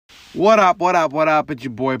What up, what up, what up? It's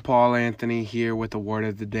your boy Paul Anthony here with the Word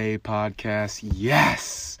of the Day podcast.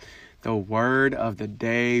 Yes, the Word of the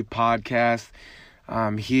Day podcast.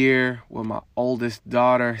 I'm here with my oldest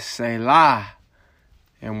daughter, Selah,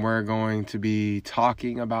 and we're going to be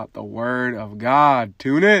talking about the Word of God.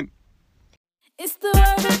 Tune in. It's the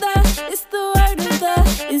word of the, it's the word of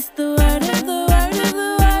the, it's the word of the word of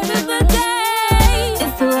the word of the day.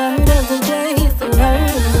 It's the word of the day, it's the word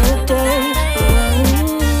of the day.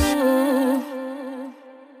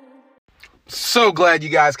 So glad you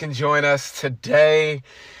guys can join us today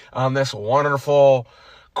on this wonderful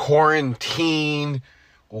quarantine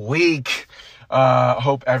week.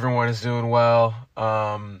 Hope everyone is doing well.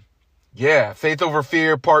 Faith over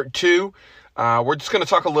fear part 2. We're just going to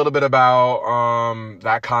talk a little bit about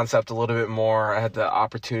that concept a little bit more. I had the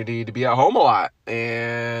opportunity to be at home a lot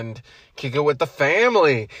and kick it with the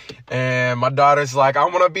family. And my daughter's like, I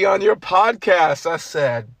want to be on your podcast. I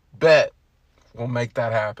said, bet. We'll make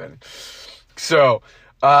that happen. So,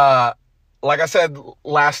 like I said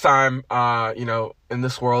last time, in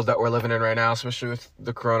this world that we're living in right now, especially with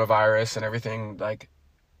the coronavirus and everything, like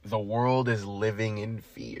the world is living in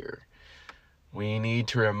fear. We need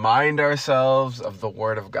to remind ourselves of the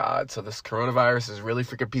Word of God. So this coronavirus is really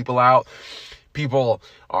freaking people out. People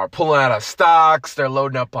are pulling out of stocks. They're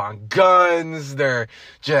loading up on guns. They're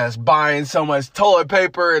just buying so much toilet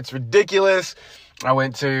paper. It's ridiculous. I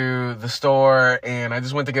went to the store and I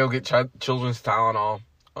just went to go get children's Tylenol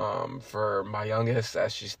for my youngest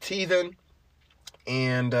as she's teething.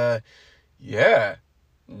 And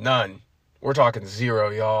none. We're talking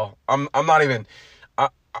zero, y'all. I'm not even...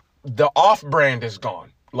 the off-brand is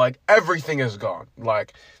gone. Like, everything is gone.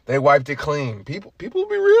 Like, they wiped it clean. People be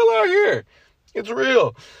real out here. It's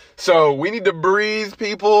real. So we need to breathe,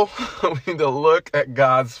 people. We need to look at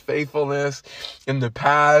God's faithfulness in the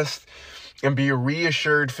past and be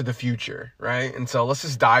reassured for the future, right? And so let's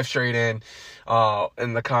just dive straight in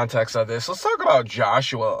the context of this. Let's talk about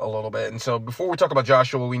Joshua a little bit. And so before we talk about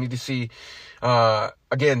Joshua, we need to see,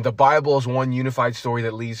 again, the Bible is one unified story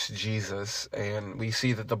that leads to Jesus. And we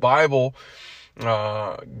see that the Bible,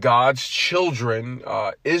 God's children,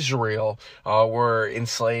 Israel, were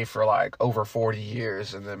enslaved for like over 40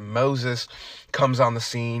 years. And then Moses comes on the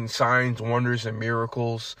scene, signs, wonders, and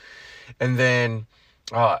miracles. And then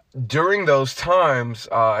during those times,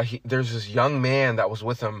 there's this young man that was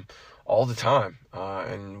with him all the time,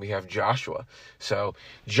 and we have Joshua. So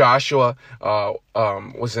Joshua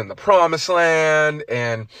was in the promised land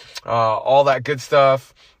and all that good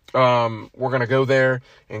stuff. We're going to go there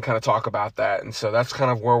and kind of talk about that. And so that's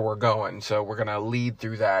kind of where we're going. So we're going to lead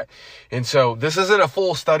through that. And so this isn't a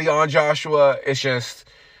full study on Joshua. It's just,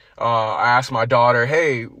 I asked my daughter,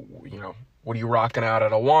 hey, what are you rocking out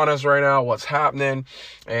at Awanas right now? What's happening?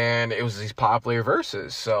 And it was these popular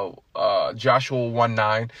verses. So Joshua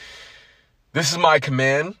 1:9. This is my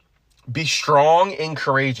command. Be strong and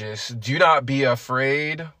courageous. Do not be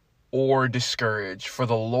afraid or discouraged, for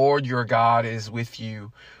the Lord your God is with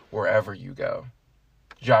you wherever you go.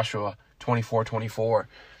 Joshua 24:24.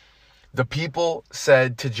 The people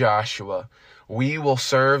said to Joshua, we will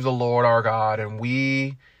serve the Lord our God, and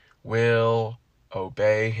we will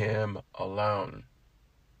obey him alone.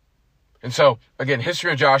 And so, again,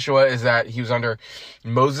 history of Joshua is that he was under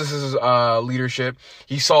Moses' leadership.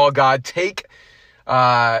 He saw God take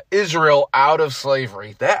Israel out of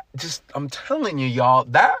slavery. I'm telling you, y'all,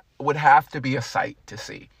 that would have to be a sight to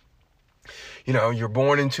see. You're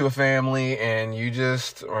born into a family and you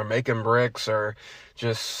just are making bricks or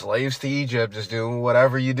just slaves to Egypt, just doing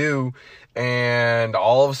whatever you do. And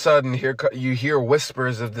all of a sudden, you hear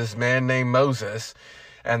whispers of this man named Moses,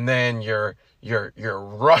 and then you're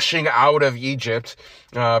rushing out of Egypt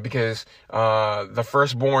because the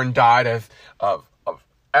firstborn died of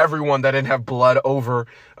everyone that didn't have blood over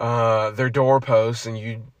their doorposts, and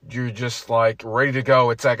you're just like ready to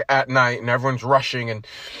go. It's like at night and everyone's rushing and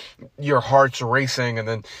your heart's racing, and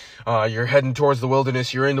then you're heading towards the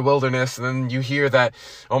wilderness. You're in the wilderness, and then you hear that,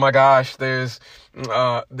 oh my gosh, there's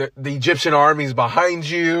the Egyptian armies behind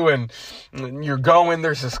you, and you're going.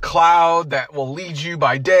 There's this cloud that will lead you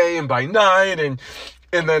by day and by night, and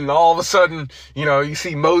then all of a sudden, you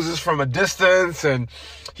see Moses from a distance, and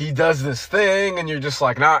he does this thing, and you're just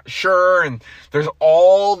like not sure, and there's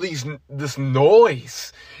all this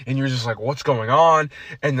noise, and you're just like, what's going on?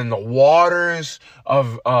 And then the waters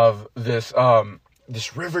of this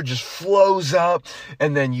this river just flows up,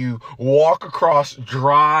 and then you walk across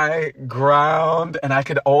dry ground. And I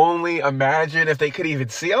could only imagine if they could even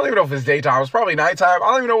see. I don't even know if it's daytime. It was probably nighttime. I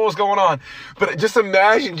don't even know what was going on. But just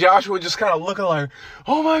imagine Joshua just kind of looking like,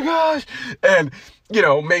 oh my gosh. And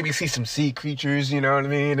maybe see some sea creatures, you know what I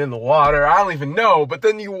mean, in the water. I don't even know. But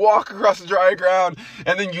then you walk across the dry ground,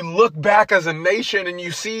 and then you look back as a nation, and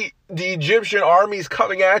you see the Egyptian armies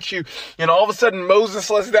coming at you, and all of a sudden Moses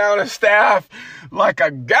lets down his staff like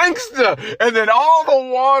a gangster, and then all the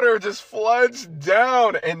water just floods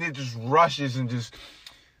down, and it just rushes and just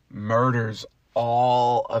murders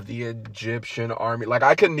all of the Egyptian army. Like,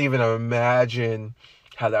 I couldn't even imagine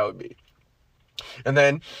how that would be. And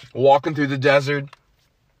then walking through the desert,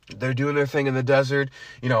 they're doing their thing in the desert.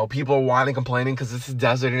 People are whining, complaining because it's a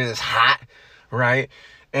desert and it's hot, right?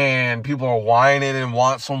 And people are whining and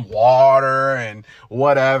want some water and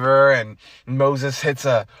whatever. And Moses hits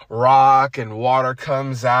a rock and water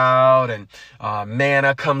comes out, and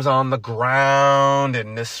manna comes on the ground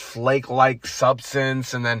and this flake-like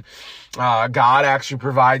substance. And then God actually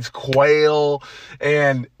provides quail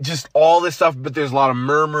and just all this stuff. But there's a lot of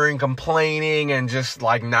murmuring, complaining, and just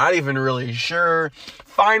like not even really sure.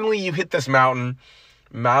 Finally, you hit this mountain,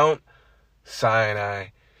 Mount Sinai,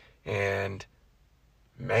 and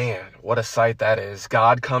man, what a sight that is.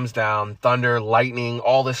 God comes down, thunder, lightning,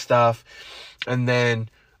 all this stuff. And then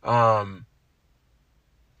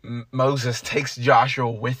Moses takes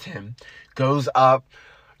Joshua with him, goes up,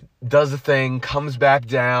 does the thing, comes back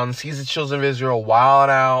down, sees the children of Israel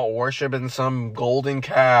wilding out, worshiping some golden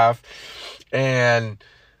calf, and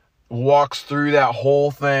walks through that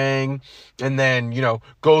whole thing, and then,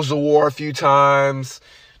 goes to war a few times,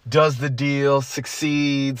 does the deal,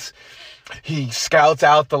 succeeds. He scouts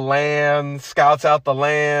out the land, finds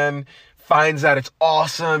that it's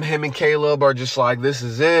awesome. Him and Caleb are just like, this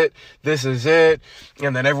is it.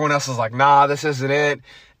 And then everyone else is like, nah, this isn't it.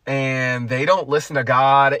 And they don't listen to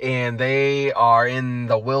God, and they are in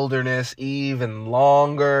the wilderness even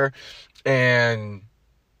longer. And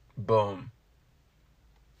boom.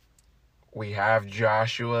 We have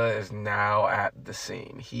Joshua is now at the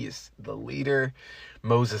scene. He is the leader.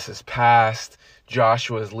 Moses has passed.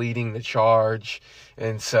 Joshua is leading the charge.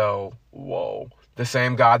 And so, whoa. The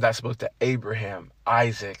same God that spoke to Abraham,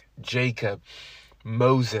 Isaac, Jacob,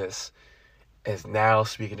 Moses is now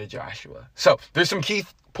speaking to Joshua. So there's some key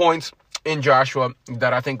points in Joshua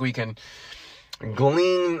that I think we can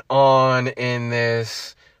glean on in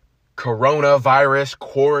this coronavirus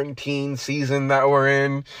quarantine season that we're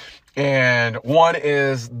in. And one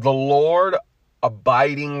is the Lord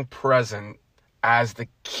abiding present as the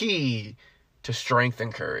key to strength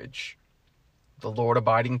and courage. The Lord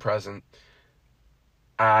abiding present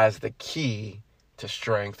as the key to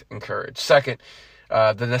strength and courage. Second,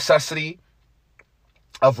 the necessity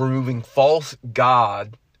of removing false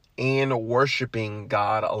God and worshiping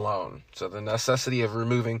God alone. So the necessity of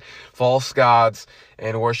removing false gods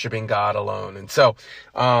and worshiping God alone. And so,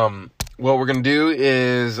 what we're going to do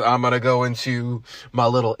is I'm going to go into my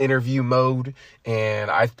little interview mode,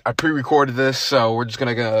 and I pre-recorded this, so we're just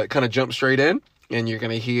going to kind of jump straight in, and you're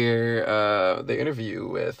going to hear the interview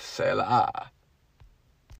with Selah.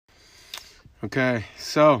 Okay,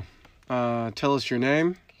 so tell us your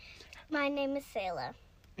name. My name is Selah.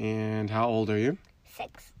 And how old are you?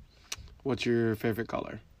 6. What's your favorite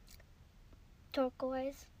color?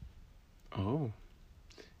 Turquoise. Oh.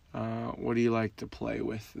 What do you like to play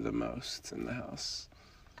with the most in the house?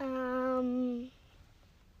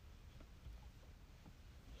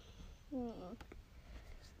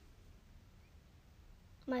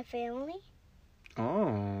 My family.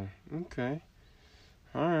 Oh, okay.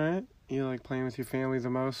 All right. You like playing with your family the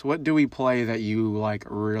most? What do we play that you like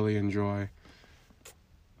really enjoy?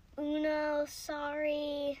 Uno,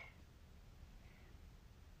 sorry.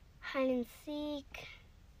 Hide and seek.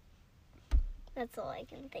 That's all I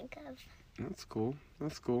can think of. That's cool.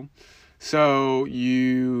 So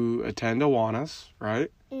you attend Awanas, right?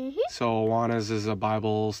 Mm-hmm. So Awanas is a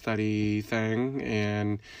Bible study thing,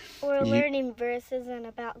 and we're learning verses and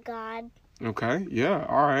about God. Okay, yeah,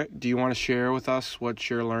 all right. Do you want to share with us what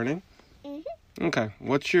you're learning? Mm-hmm. Okay,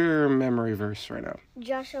 what's your memory verse right now?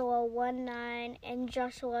 Joshua 1:9 and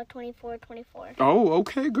Joshua 24:24. Oh,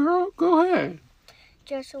 okay, girl, go ahead.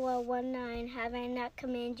 Joshua 1:9, have I not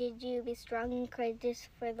commanded you, be strong and courageous,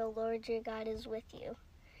 for the Lord your God is with you.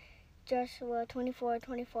 Joshua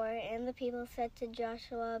 24:24, and the people said to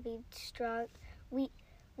Joshua, be strong, we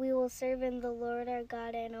will serve in the Lord our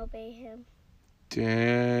God and obey him.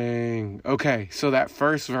 Dang. Okay, so that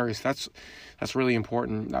first verse, that's really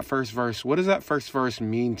important. That first verse, what does that first verse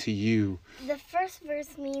mean to you? The first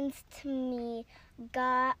verse means to me,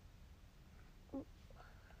 God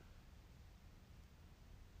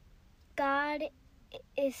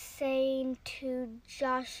is saying to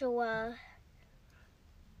Joshua,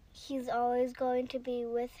 he's always going to be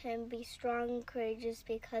with him. Be strong and courageous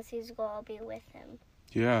because he's going to be with him.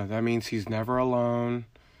 Yeah, that means he's never alone.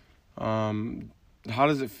 How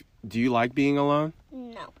does it... Do you like being alone?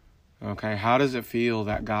 No. Okay, how does it feel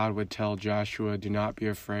that God would tell Joshua, do not be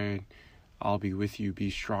afraid, I'll be with you, be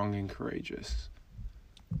strong and courageous?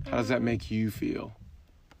 How does that make you feel?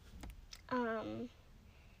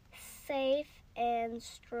 Safe and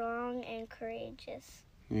strong and courageous.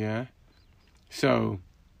 Yeah? So,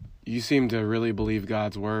 you seem to really believe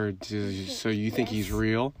God's word, so you think he's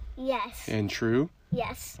real? Yes. And true?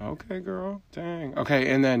 Yes. Okay, girl. Dang. Okay,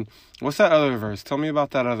 and then, what's that other verse? Tell me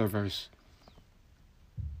about that other verse.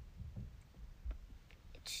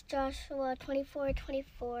 It's Joshua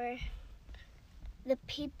 24:24. The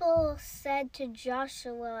people said to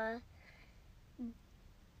Joshua,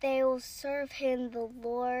 they will serve him, the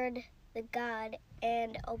Lord, the God,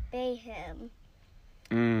 and obey him.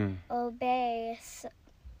 Obey.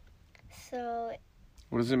 So,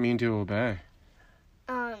 what does it mean to obey?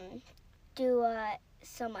 Do what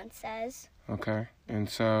someone says. Okay. And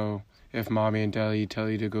so, if mommy and daddy tell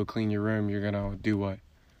you to go clean your room, you're going to do what?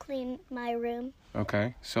 Clean my room.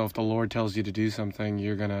 Okay. So, if the Lord tells you to do something,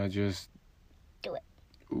 you're going to just... do it.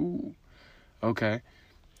 Ooh. Okay.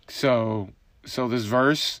 So this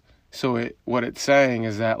verse, what it's saying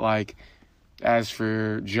is that, like, as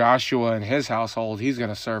for Joshua and his household, he's going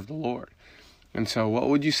to serve the Lord. And so what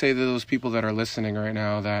would you say to those people that are listening right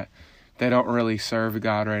now that they don't really serve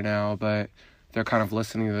God right now, but they're kind of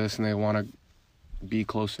listening to this and they want to be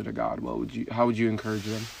closer to God? How would you encourage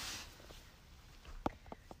them?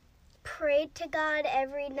 Pray to God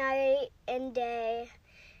every night and day.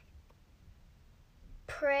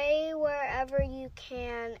 Pray wherever you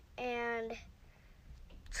can and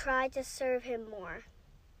try to serve him more.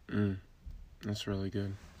 That's really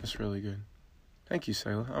good. That's really good. Thank you,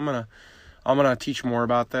 Selah. I'm gonna teach more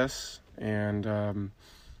about this, and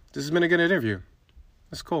this has been a good interview.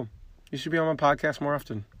 That's cool. You should be on my podcast more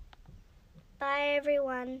often. Bye,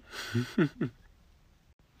 everyone.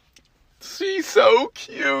 She's so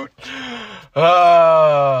cute.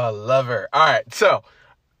 Love her. All right, so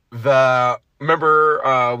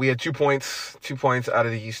remember we had 2 points out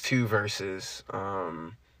of these two verses.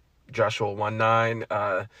 Joshua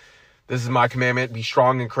 1:9. This is my commandment. Be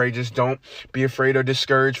strong and courageous. Don't be afraid or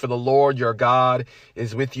discouraged, for the Lord your God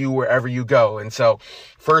is with you wherever you go. And so,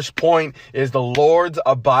 first point is the Lord's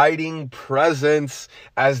abiding presence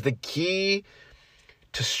as the key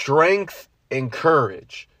to strength and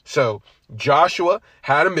courage. So, Joshua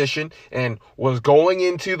had a mission and was going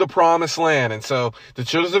into the promised land. And so, the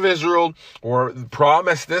children of Israel were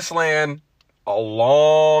promised this land a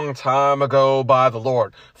long time ago by the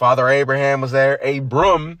Lord. Father Abraham was there,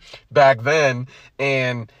 Abram back then,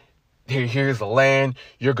 and here's the land.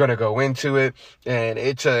 You're going to go into it. And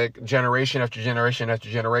it took generation after generation after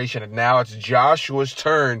generation. And now it's Joshua's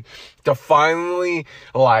turn to finally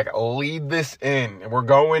lead this in. And we're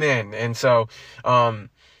going in. And so,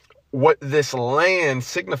 what this land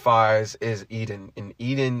signifies is Eden. And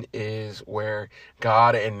Eden is where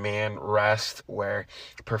God and man rest, where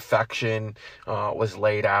perfection was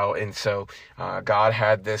laid out. And so God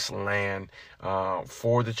had this land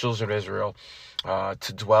for the children of Israel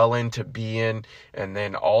to dwell in, to be in, and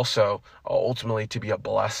then also ultimately to be a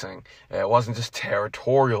blessing. It wasn't just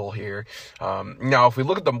territorial here. Now, if we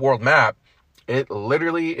look at the world map, it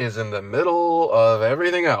literally is in the middle of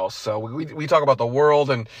everything else. So we talk about the world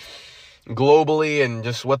and globally and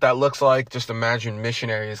just what that looks like. Just imagine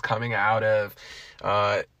missionaries coming out of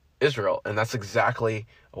Israel. And that's exactly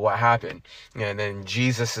what happened. And then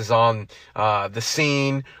Jesus is on the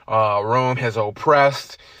scene. Rome has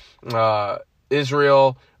oppressed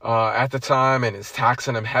Israel at the time and is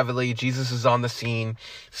taxing them heavily. Jesus is on the scene.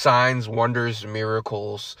 Signs, wonders,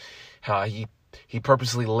 miracles. He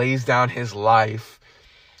purposely lays down his life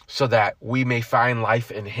so that we may find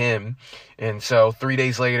life in him. And so 3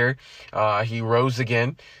 days later, he rose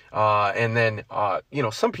again. And then,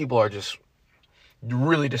 some people are just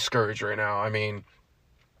really discouraged right now. I mean,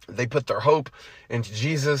 they put their hope into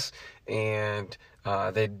Jesus and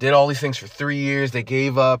they did all these things for 3 years. They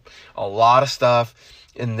gave up a lot of stuff.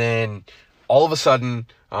 And then all of a sudden,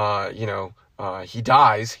 he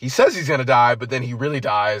dies. He says he's going to die, but then he really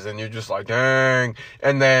dies. And you're just like, dang.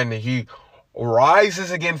 And then he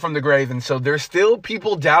rises again from the grave. And so there's still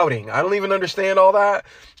people doubting. I don't even understand all that.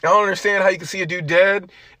 I don't understand how you can see a dude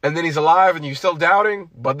dead and then he's alive and you're still doubting.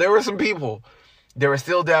 But there were some people that were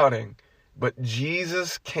still doubting. But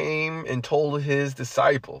Jesus came and told his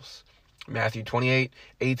disciples, Matthew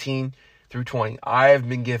 28:18, through 20. I have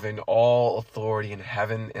been given all authority in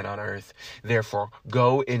heaven and on earth. Therefore,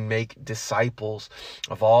 go and make disciples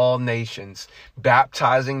of all nations,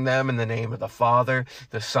 baptizing them in the name of the Father,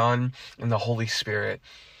 the Son, and the Holy Spirit.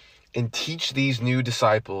 And teach these new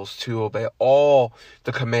disciples to obey all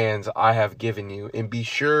the commands I have given you. And be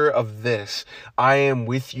sure of this, I am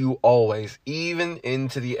with you always, even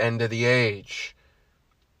into the end of the age.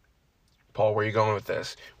 Paul, where are you going with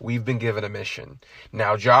this? We've been given a mission.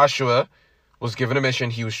 Now, Joshua was given a mission.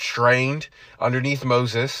 He was trained underneath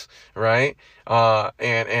Moses, right?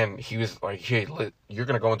 And he was like, hey, you're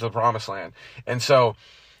going to go into the promised land. And so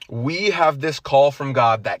we have this call from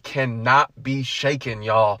God that cannot be shaken,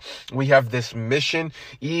 y'all. We have this mission,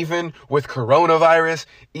 even with coronavirus,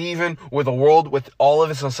 even with a world with all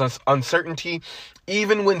of its uncertainty,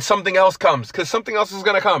 even when something else comes, because something else is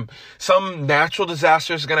going to come. Some natural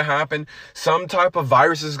disaster is going to happen. Some type of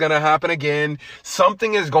virus is going to happen again.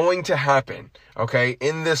 Something is going to happen, okay,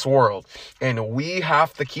 in this world. And we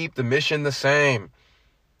have to keep the mission the same.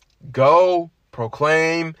 Go,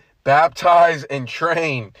 proclaim, baptize, and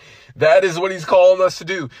train. That is what he's calling us to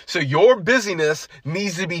do. So your busyness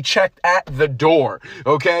needs to be checked at the door,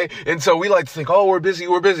 okay? And so we like to think, oh, we're busy.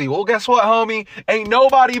 Well, guess what, homie? Ain't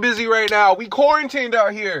nobody busy right now. We quarantined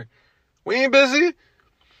out here. We ain't busy.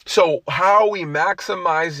 So how are we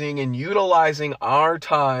maximizing and utilizing our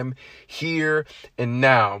time here and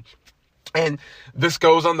now? And this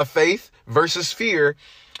goes on the faith versus fear.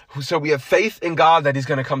 So we have faith in God that he's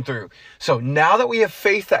going to come through. So now that we have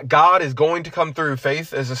faith that God is going to come through,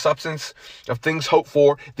 faith is a substance of things hoped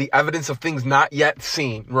for, the evidence of things not yet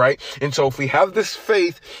seen, right? And so if we have this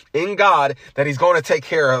faith in God that he's going to take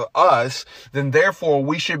care of us, then therefore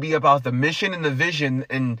we should be about the mission and the vision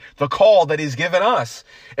and the call that he's given us.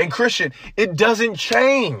 And Christian, it doesn't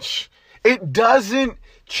change. It doesn't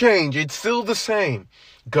change. It's still the same.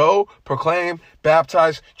 Go, proclaim,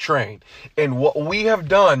 baptize, train. And what we have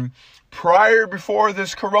done before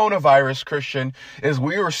this coronavirus, Christian, is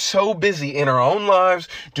we were so busy in our own lives,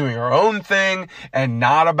 doing our own thing, and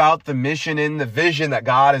not about the mission and the vision that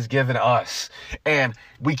God has given us. And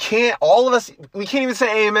we can't even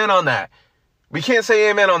say amen on that. We can't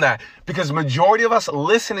say amen on that because the majority of us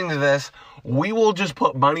listening to this, we will just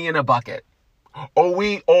put money in a bucket.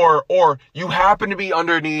 Or you happen to be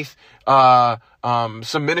underneath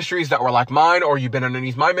some ministries that were like mine, or you've been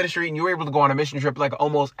underneath my ministry and you were able to go on a mission trip like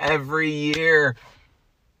almost every year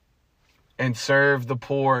and serve the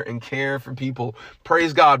poor and care for people.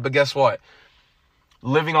 Praise God. But guess what?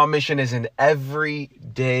 Living on mission is an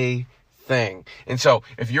everyday thing. And so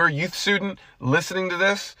if you're a youth student listening to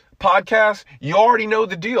this podcast, you already know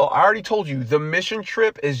the deal. I already told you the mission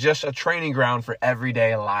trip is just a training ground for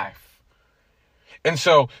everyday life. And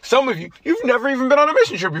so some of you, you've never even been on a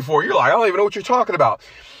mission trip before. You're like, I don't even know what you're talking about.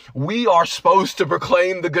 We are supposed to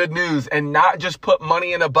proclaim the good news and not just put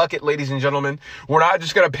money in a bucket, ladies and gentlemen. We're not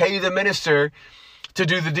just going to pay the minister to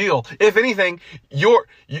do the deal. If anything,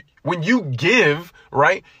 when you give,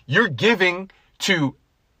 right, you're giving to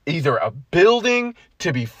either a building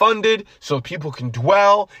to be funded so people can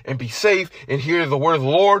dwell and be safe and hear the word of the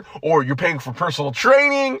Lord, or you're paying for personal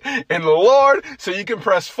training in the Lord so you can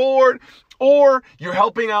press forward. Or you're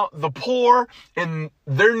helping out the poor in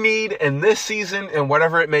their need in this season and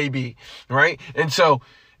whatever it may be, right? And so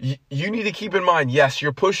you need to keep in mind, yes,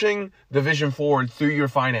 you're pushing the vision forward through your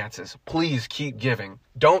finances. Please keep giving.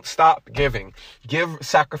 Don't stop giving. Give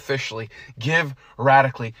sacrificially. Give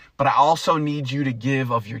radically. But I also need you to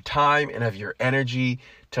give of your time and of your energy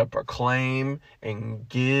to proclaim and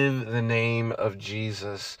give the name of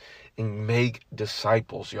Jesus and make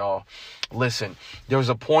disciples, y'all. Listen, there was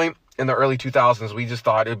a point in the early 2000s, we just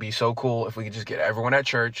thought it would be so cool if we could just get everyone at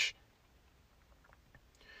church.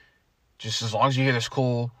 Just as long as you hear this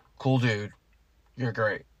cool dude, you're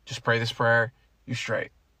great. Just pray this prayer, you straight.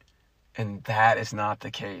 And that is not the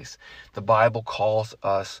case. The Bible calls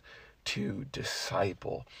us to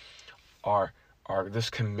disciple. This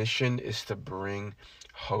commission is to bring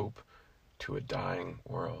hope to a dying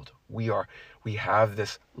world. We have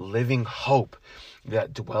this living hope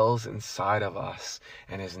that dwells inside of us,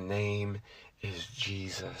 and his name is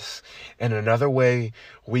Jesus. And another way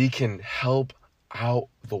we can help out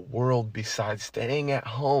the world besides staying at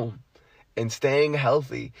home and staying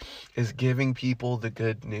healthy is giving people the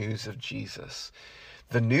good news of Jesus.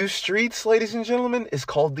 The new streets, ladies and gentlemen, is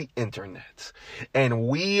called the internet. And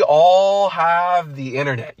we all have the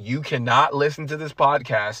internet. You cannot listen to this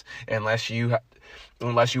podcast unless you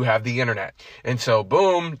have the internet. And so,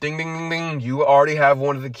 boom, ding, ding, ding, ding, you already have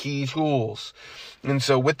one of the key tools. And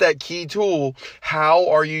so with that key tool, how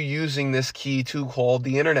are you using this key tool called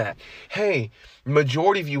the internet? Hey,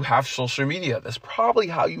 majority of you have social media. That's probably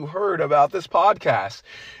how you heard about this podcast.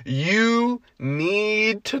 You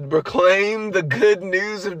need to proclaim the good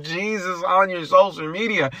news of Jesus on your social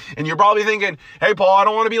media. And you're probably thinking, hey, Paul, I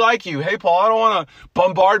don't want to be like you. Hey, Paul, I don't want to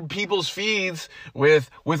bombard people's feeds with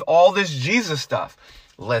all this Jesus stuff.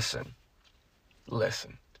 Listen.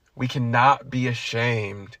 We cannot be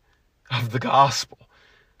ashamed of the gospel.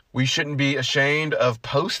 We shouldn't be ashamed of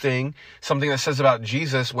posting something that says about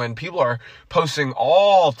Jesus when people are posting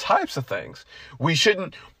all types of things. We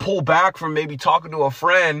shouldn't pull back from maybe talking to a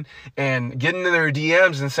friend and getting in their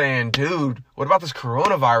DMs and saying, dude, what about this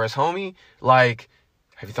coronavirus, homie? Like,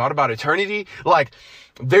 have you thought about eternity? Like,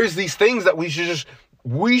 there's these things that we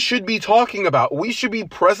should be talking about. We should be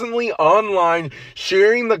presently online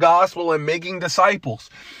sharing the gospel and making disciples.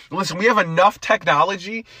 Listen, we have enough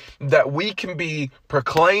technology that we can be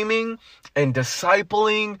proclaiming and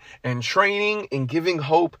discipling and training and giving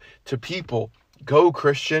hope to people. Go,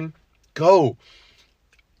 Christian, go.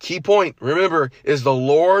 Key point, remember, is the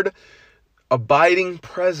Lord abiding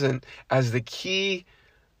present as the key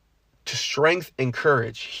to strength and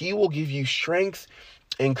courage. He will give you strength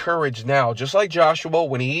and courage now, just like Joshua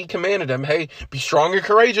when he commanded them, hey, be strong and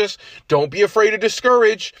courageous. Don't be afraid or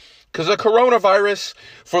discouraged because of coronavirus.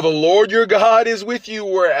 For the Lord your God is with you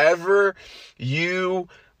wherever you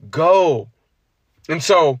go. And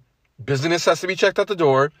so business has to be checked at the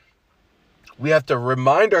door. We have to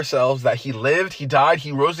remind ourselves that he lived, he died,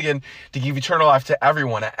 he rose again to give eternal life to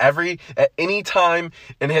everyone at any time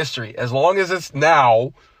in history. As long as it's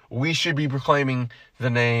now, we should be proclaiming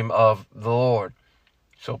the name of the Lord.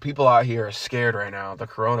 So people out here are scared right now. The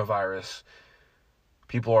coronavirus.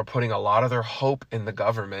 People are putting a lot of their hope in the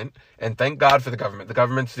government. And thank God for the government. The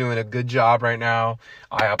government's doing a good job right now.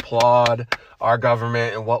 I applaud our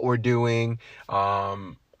government and what we're doing.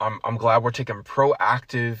 I'm glad we're taking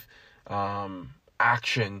proactive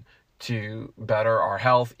action to better our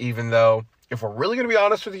health. Even though, if we're really going to be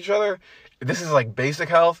honest with each other, this is like basic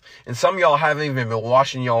health. And some of y'all haven't even been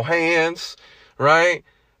washing your hands, right?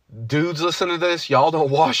 Dudes, listen to this. Y'all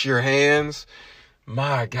don't wash your hands.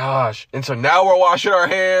 My gosh. And so now we're washing our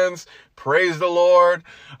hands. Praise the Lord.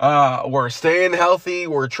 We're staying healthy.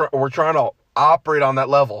 We're trying to operate on that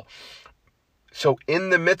level. So in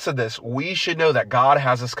the midst of this, we should know that God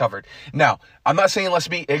has us covered. Now, I'm not saying let's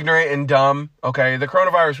be ignorant and dumb. Okay. The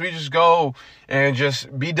coronavirus, we just go and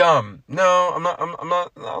just be dumb. No,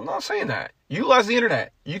 I'm not saying that. Utilize the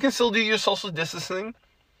internet. You can still do your social distancing.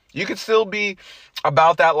 You can still be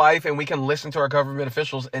about that life, and we can listen to our government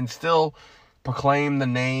officials and still proclaim the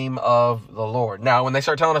name of the Lord. Now, when they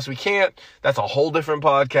start telling us we can't, that's a whole different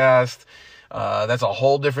podcast. That's a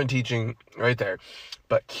whole different teaching right there.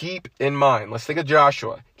 But keep in mind, let's think of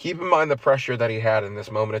Joshua. Keep in mind the pressure that he had in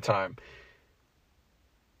this moment of time.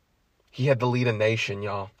 He had to lead a nation,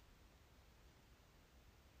 y'all.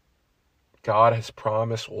 God has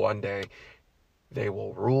promised one day they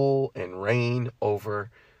will rule and reign over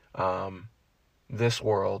this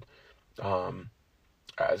world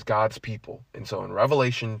as God's people. And so in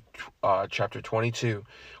Revelation chapter 22,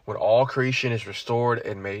 when all creation is restored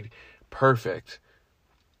and made perfect,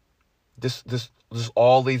 this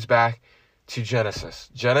all leads back to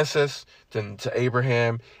Genesis, then to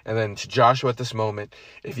Abraham, and then to Joshua at this moment.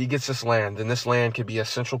 If he gets this land, then this land could be a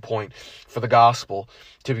central point for the gospel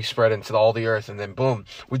to be spread into all the earth. And then boom,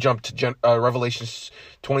 we jump to Revelation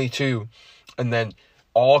 22, and then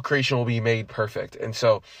all creation will be made perfect. And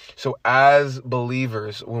so as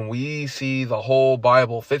believers, when we see the whole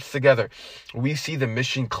Bible fits together, we see the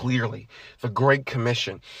mission clearly, the Great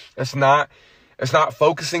Commission. It's not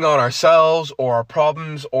focusing on ourselves or our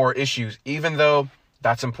problems or issues, even though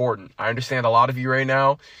that's important. I understand a lot of you right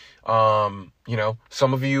now,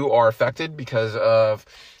 some of you are affected because of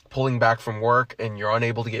pulling back from work and you're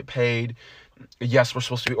unable to get paid. Yes, we're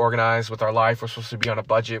supposed to be organized with our life. We're supposed to be on a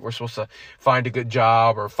budget. We're supposed to find a good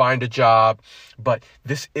job or find a job. But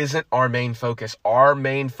this isn't our main focus. Our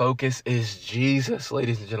main focus is Jesus,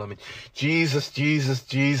 ladies and gentlemen. Jesus, Jesus,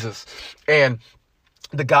 Jesus. And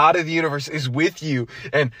the God of the universe is with you.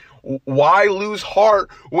 And why lose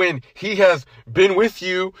heart when he has been with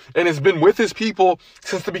you and has been with his people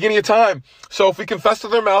since the beginning of time? So if we confess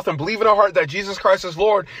with our mouth and believe in our heart that Jesus Christ is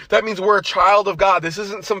Lord, that means we're a child of God. This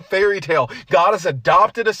isn't some fairy tale. God has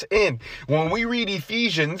adopted us in. When we read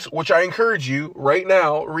Ephesians, which I encourage you right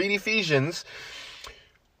now, read Ephesians,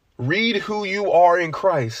 read who you are in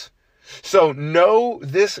Christ. So know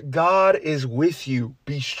this God is with you.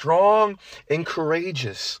 Be strong and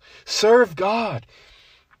courageous. Serve God.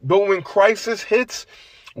 But when crisis hits,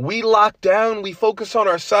 We lock down, we focus on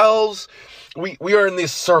ourselves. We are in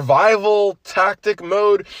this survival tactic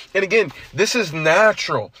mode. And again, this is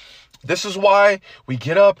natural. This is why we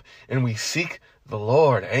get up and we seek the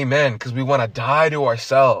Lord. Amen. Because we want to die to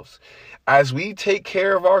ourselves. As we take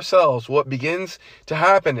care of ourselves, what begins to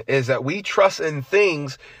happen is that we trust in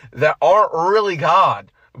things that aren't really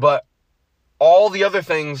God, but all the other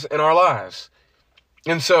things in our lives.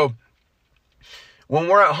 And so when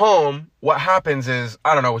we're at home, what happens is,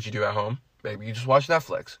 I don't know what you do at home. Maybe you just watch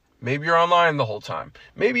Netflix. Maybe you're online the whole time.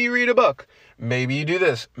 Maybe you read a book. Maybe you do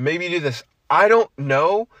this. Maybe you do this. I don't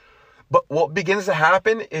know. But what begins to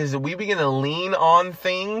happen is that we begin to lean on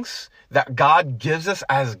things that God gives us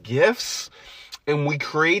as gifts, and we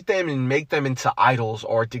create them and make them into idols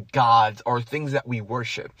or to gods or things that we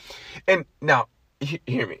worship. And now,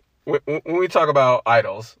 hear me. When we talk about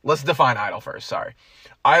idols, let's define idol first. Sorry.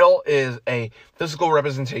 Idol is a physical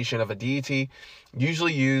representation of a deity,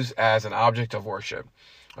 usually used as an object of worship.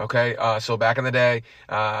 Okay, so back in the day,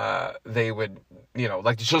 they would,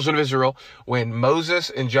 like the children of Israel, when Moses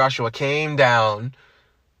and Joshua came down,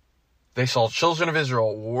 they saw children of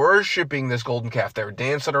Israel worshiping this golden calf. They were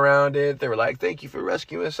dancing around it. They were like, thank you for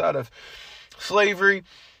rescuing us out of slavery.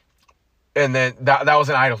 And then that was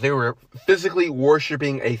an idol. They were physically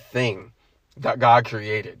worshiping a thing that God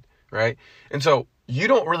created, right? And so you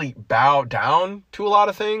don't really bow down to a lot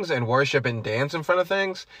of things and worship and dance in front of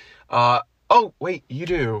things. Oh, wait, you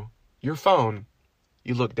do. Your phone.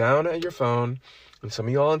 You look down at your phone, and some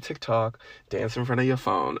of y'all on TikTok dance in front of your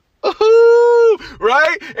phone. Ooh,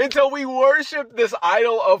 right? Until we worship this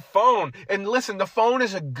idol of phone. And listen, the phone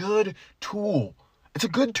is a good tool. It's a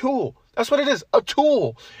good tool. That's what it is, a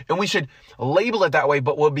tool. And we should label it that way.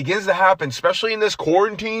 But what begins to happen, especially in this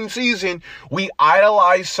quarantine season, we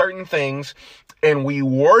idolize certain things and we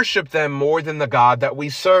worship them more than the God that we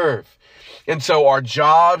serve. And so our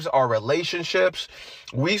jobs, our relationships,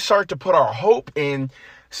 we start to put our hope in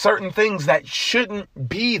certain things that shouldn't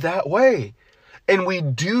be that way. And we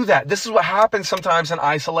do that. This is what happens sometimes in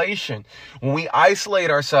isolation. When we isolate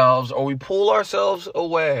ourselves or we pull ourselves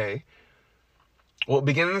away, what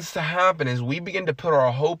begins to happen is we begin to put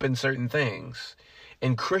our hope in certain things.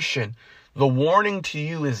 And Christian, the warning to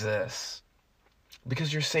you is this.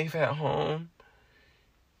 Because you're safe at home.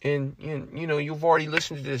 And, you've already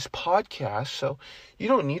listened to this podcast, so you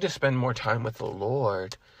don't need to spend more time with the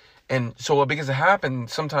Lord. And so what begins to happen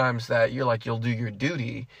sometimes that you'll do your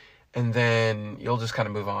duty, and then you'll just kind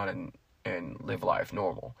of move on and live life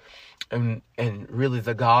normal. And really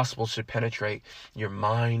the gospel should penetrate your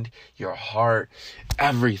mind, your heart,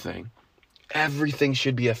 everything. Everything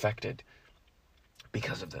should be affected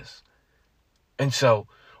because of this. And so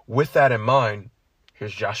with that in mind,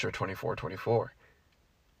 here's Joshua 24:24.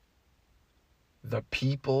 The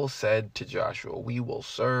people said to Joshua, we will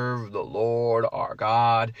serve the Lord our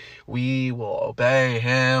God. We will obey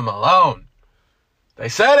him alone. They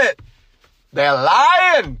said it. They're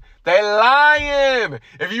lying. They lying.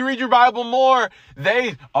 If you read your Bible more,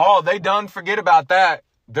 they done forget about that.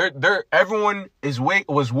 Everyone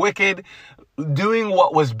was wicked, doing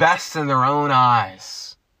what was best in their own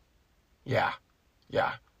eyes. Yeah.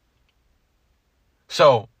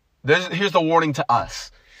 So here's the warning to us.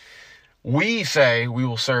 We say we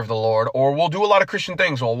will serve the Lord, or we'll do a lot of Christian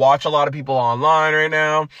things. We'll watch a lot of people online right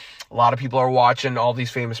now. A lot of people are watching all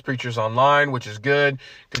these famous preachers online, which is good.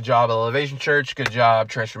 Good job, Elevation Church. Good job,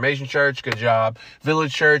 Transformation Church. Good job,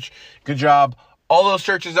 Village Church. Good job, all those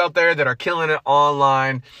churches out there that are killing it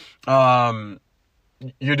online.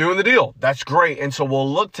 You're doing the deal. That's great. And so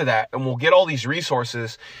we'll look to that and we'll get all these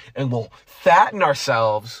resources and we'll fatten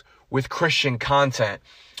ourselves with Christian content,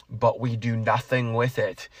 but we do nothing with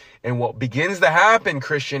it. And what begins to happen,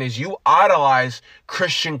 Christian, is you idolize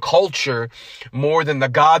Christian culture more than the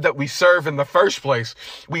God that we serve in the first place.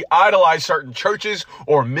 We idolize certain churches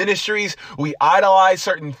or ministries. We idolize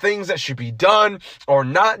certain things that should be done or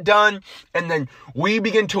not done. And then we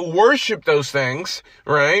begin to worship those things,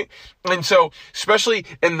 right? And so, especially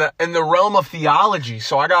in the realm of theology.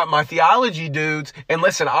 So I got my theology dudes. And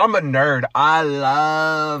listen, I'm a nerd. I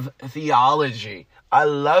love theology. I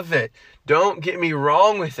love it. Don't get me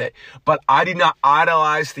wrong with it. But I do not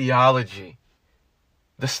idolize theology.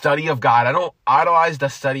 The study of God. I don't idolize the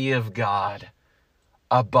study of God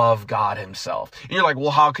above God himself. And you're like,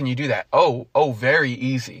 well, how can you do that? Oh, very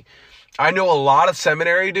easy. I know a lot of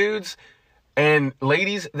seminary dudes and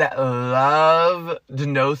ladies that love to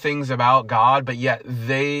know things about God, but yet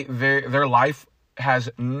their life has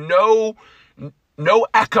no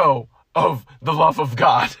echo of the love of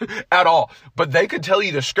God at all. But they could tell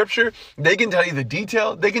you the scripture. They can tell you the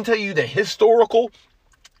detail. They can tell you the historical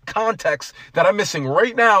context that I'm missing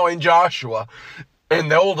right now in Joshua,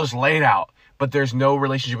 and they'll just lay it out. But there's no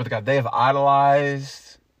relationship with God. They have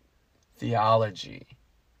idolized theology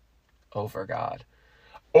over God.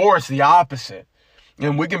 Or it's the opposite.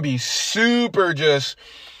 And we can be super just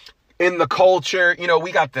in the culture. You know,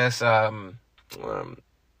 we got this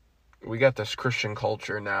Christian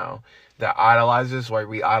culture now that idolizes, why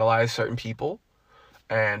we idolize certain people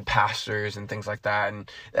and pastors and things like that.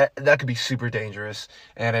 And that could be super dangerous.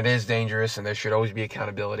 And it is dangerous, and there should always be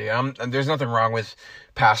accountability. And there's nothing wrong with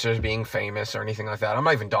pastors being famous or anything like that. I'm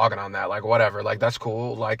not even dogging on that. Like, whatever. Like, that's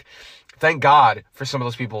cool. Like, thank God for some of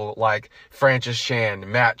those people like Francis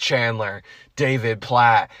Chan, Matt Chandler, David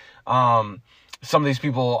Platt, some of these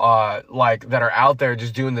people like that are out there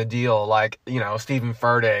just doing the deal, like, you know, Stephen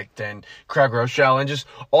Furtick and Craig Rochelle and just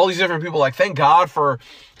all these different people. Like, thank God for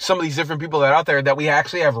some of these different people that are out there, that we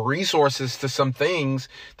actually have resources to some things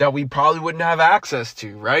that we probably wouldn't have access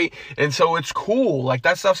to, right? And so it's cool. Like,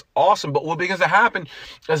 that stuff's awesome. But what begins to happen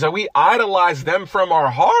is that we idolize them from our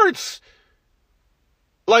hearts.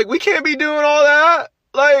 Like, we can't be doing all that.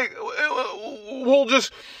 Like, we'll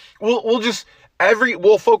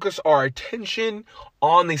focus our attention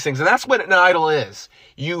on these things. And that's what an idol is.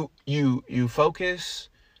 You focus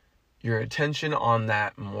your attention on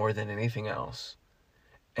that more than anything else.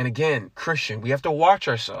 And again, Christian, we have to watch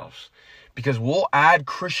ourselves, because we'll add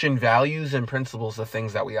Christian values and principles to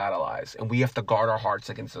things that we idolize, and we have to guard our hearts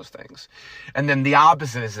against those things. And then the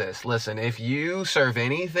opposite is this. Listen, if you serve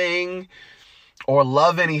anything or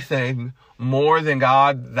love anything more than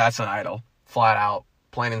God, that's an idol. Flat out,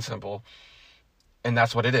 plain and simple. And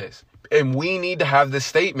that's what it is. And we need to have this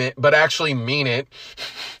statement, but actually mean it.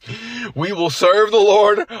 We will serve the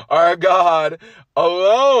Lord our God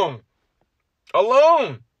alone.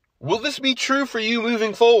 Alone. Will this be true for you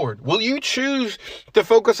moving forward? Will you choose to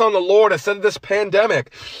focus on the Lord instead of this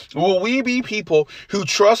pandemic? Will we be people who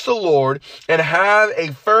trust the Lord and have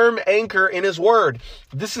a firm anchor in His word?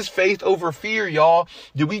 This is faith over fear, y'all.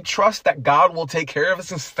 Do we trust that God will take care of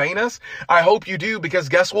us and sustain us? I hope you do, because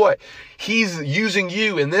guess what? He's using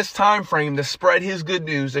you in this time frame to spread His good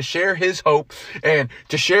news, to share His hope, and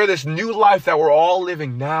to share this new life that we're all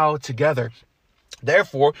living now together.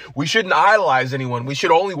 Therefore, we shouldn't idolize anyone. We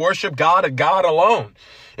should only worship God and God alone.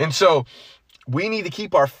 And so we need to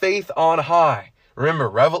keep our faith on high. Remember,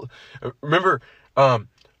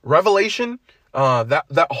 Revelation,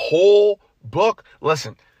 that whole book.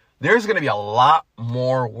 Listen, there's going to be a lot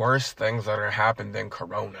more worse things that are going to happen than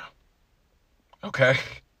Corona. Okay?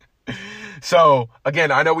 So,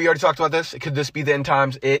 again, I know we already talked about this. Could this be the end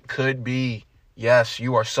times? It could be. Yes,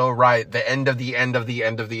 you are so right. The end of the end of the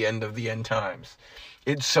end of the end of the end times.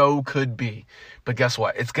 It so could be. But guess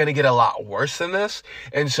what? It's going to get a lot worse than this.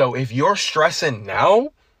 And so if you're stressing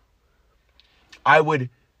now, I would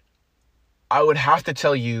have to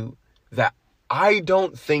tell you that I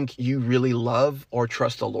don't think you really love or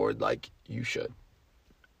trust the Lord like you should.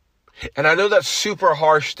 And I know that's super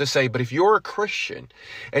harsh to say, but if you're a Christian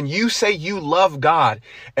and you say you love God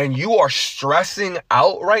and you are stressing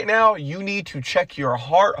out right now, you need to check your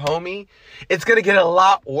heart, homie. It's going to get a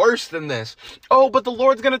lot worse than this. Oh, but the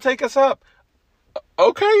Lord's going to take us up.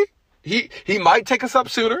 Okay. He might take us up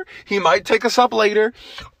sooner. He might take us up later.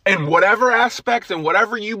 In whatever aspect and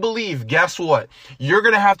whatever you believe, guess what? You're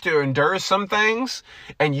going to have to endure some things,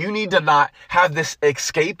 and you need to not have this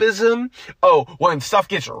escapism. Oh, when stuff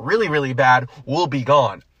gets really, really bad, we'll be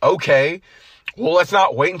gone. Okay. Well, let's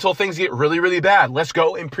not wait until things get really, really bad. Let's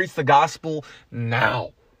go and preach the gospel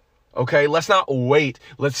now. Okay. Let's not wait.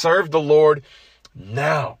 Let's serve the Lord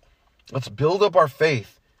now. Let's build up our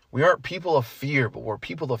faith. We aren't people of fear, but we're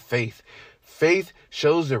people of faith. Faith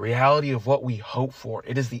shows the reality of what we hope for.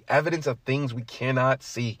 It is the evidence of things we cannot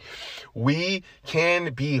see. We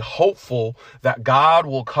can be hopeful that God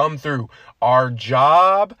will come through. Our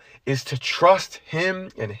job is to trust Him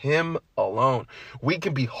and Him alone. We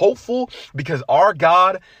can be hopeful because our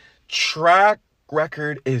God track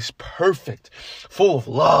record is perfect, full of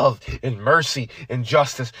love and mercy and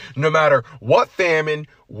justice. No matter what famine,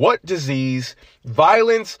 what disease,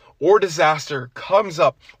 violence, or disaster comes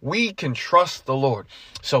up, we can trust the Lord.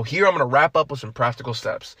 So here I'm going to wrap up with some practical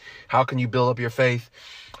steps. How can you build up your faith?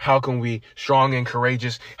 How can we be strong and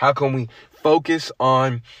courageous? How can we focus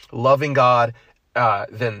on loving God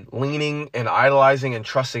than leaning and idolizing and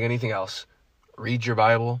trusting anything else? Read your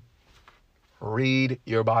Bible. Read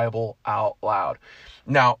your Bible out loud.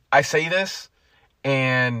 Now, I say this,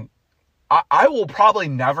 and I will probably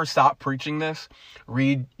never stop preaching this.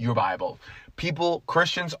 Read your Bible.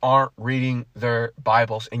 Christians aren't reading their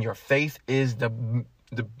Bibles, and your faith is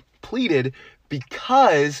depleted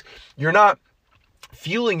because you're not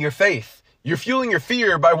fueling your faith. You're fueling your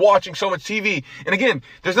fear by watching so much TV. And again,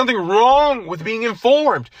 there's nothing wrong with being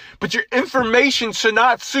informed, but your information should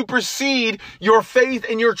not supersede your faith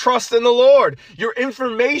and your trust in the Lord. Your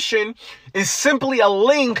information is simply a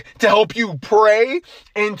link to help you pray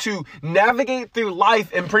and to navigate through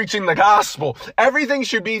life in preaching the gospel. Everything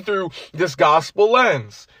should be through this gospel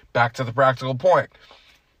lens. Back to the practical point.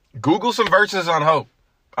 Google some verses on hope.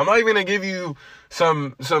 I'm not even going to give you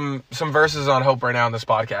some verses on hope right now in this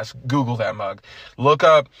podcast. Google that mug. Look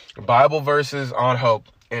up Bible verses on hope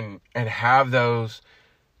and have those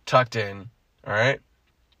tucked in. All right.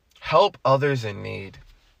 Help others in need.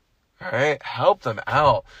 All right. Help them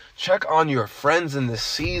out. Check on your friends in this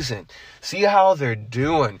season. See how they're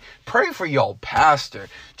doing. Pray for your pastor.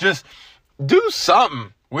 Just do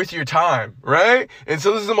something with your time. Right. And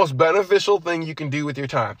so this is the most beneficial thing you can do with your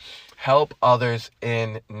time. Help others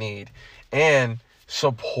in need and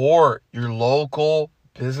support your local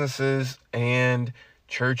businesses and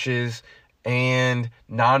churches and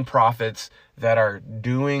nonprofits that are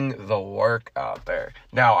doing the work out there.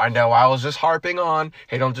 Now, I know I was just harping on,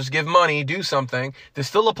 hey, don't just give money, do something. This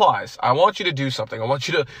still applies. I want you to do something. I want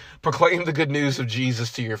you to proclaim the good news of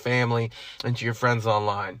Jesus to your family and to your friends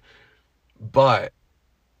online. But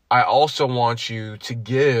I also want you to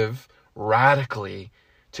give radically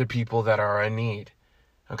to people that are in need.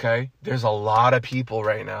 Okay? There's a lot of people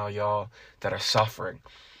right now, y'all, that are suffering.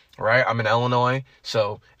 Right? I'm in Illinois.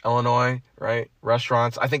 So Illinois, right?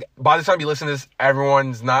 Restaurants. I think by the time you listen to this,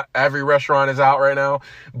 every restaurant is out right now.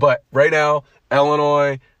 But right now,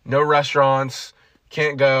 Illinois, no restaurants,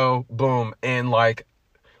 can't go, boom. And like,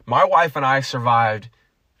 my wife and I survived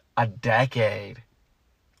a decade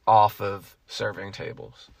off of serving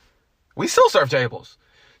tables. We still serve tables.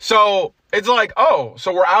 So it's like, oh,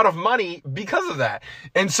 so we're out of money because of that.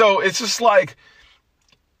 And so it's just like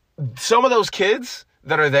some of those kids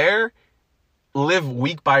that are there live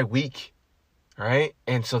week by week, right?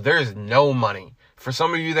 And so there is no money. For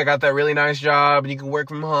some of you that got that really nice job and you can work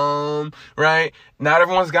from home, right? Not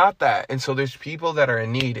everyone's got that. And so there's people that are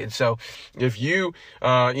in need. And so if you're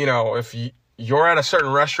at a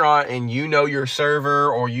certain restaurant and you know your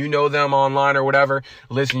server or you know them online or whatever,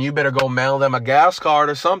 listen, you better go mail them a gas card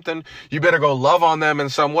or something. You better go love on them in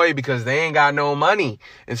some way because they ain't got no money.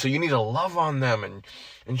 And so you need to love on them and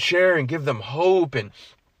share and give them hope and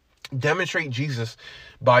demonstrate Jesus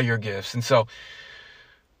by your gifts. And so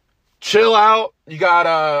chill out. You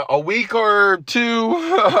got a week or two.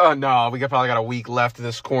 No, probably got a week left of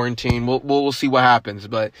this quarantine. We'll see what happens,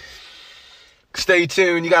 but stay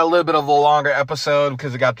tuned. You got a little bit of a longer episode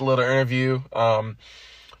because I got the little interview.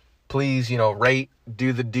 Please, rate,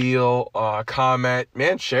 do the deal, comment,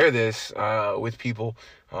 man, share this with people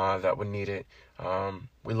that would need it.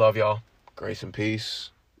 We love y'all. Grace and peace.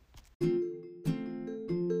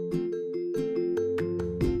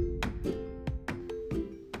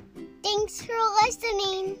 Thanks for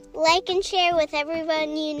listening. Like and share with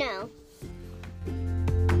everyone you know.